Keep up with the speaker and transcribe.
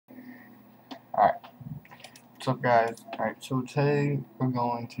What's up, guys? Alright, so today we're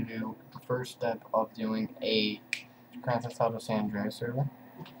going to do the first step of doing a Grand Theft Auto San Andreas server.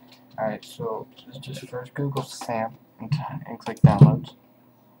 Alright, so let's just first Google Samp and click downloads.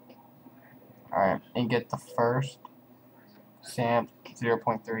 Alright, and get the first Samp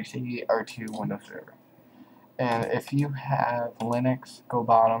 0.30 R2 Windows server. And if you have Linux, go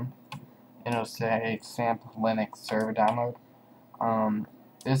bottom, and it'll say Samp Linux server download.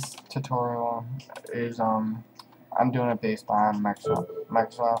 This tutorial is I'm doing it based on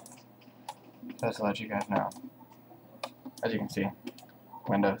Microsoft, just to let you guys know. As you can see,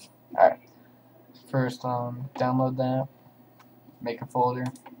 Windows. Alright. First, download that. Make a folder.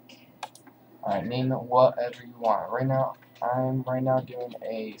 Alright, name it whatever you want. I'm doing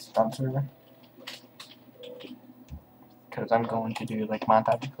a stunt server, because I'm going to do like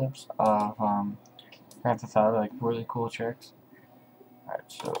montage clips of Grand Theft Auto, like really cool tricks.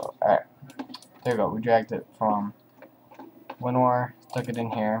 Alright, there you go. We dragged it from WinRAR, stuck it in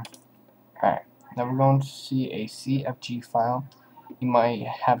here. Alright, now we're going to see a CFG file. You might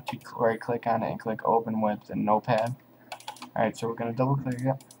have to right click on it and click open with the notepad. Alright, so we're going to double click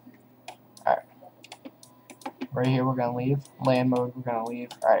it. Alright, right here we're going to leave. LAN mode we're going to leave.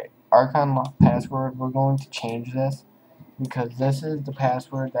 Alright, Archon password, we're going to change this, because this is the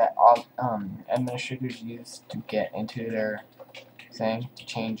password that all administrators use to get into their thing, to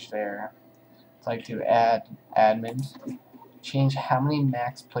change their, it's like to add admins. Change how many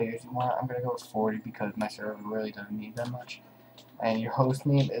max players you want. I'm going to go with 40 because my server really doesn't need that much. And your host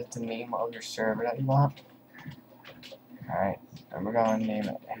name is the name of your server that you want. Alright, and we're going to name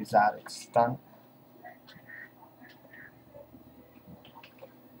it Exotic Stunt.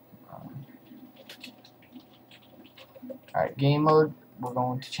 Alright, game mode, we're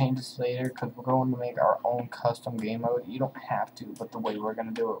going to change this later because we're going to make our own custom game mode. You don't have to, but the way we're going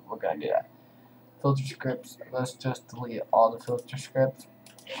to do it, we're going to do that. Filter scripts, let's just delete all the filter scripts.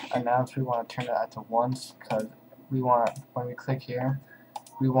 And now we want to turn it out to once, because we want, when we click here,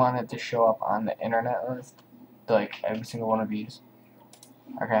 we want it to show up on the internet list, like every single one of these.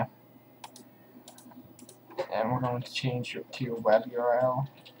 Okay? And we're going to change it to your web URL.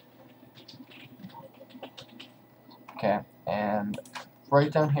 Okay, and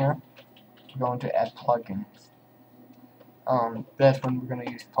right down here, we're going to add plugins. That's when we're going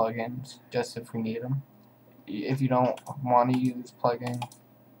to use plugins, just if we need them. If you don't want to use plugins,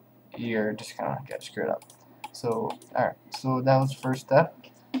 you're just going to get screwed up. So, alright, so that was the first step.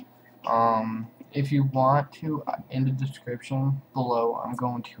 If you want to, in the description below, I'm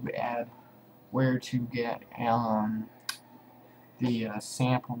going to add where to get the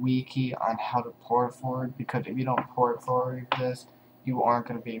Samp wiki on how to port forward, because if you don't port forward this, you aren't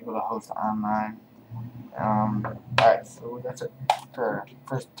going to be able to host online. Alright, so that's it for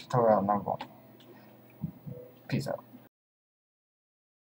first tutorial number 1. Peace out.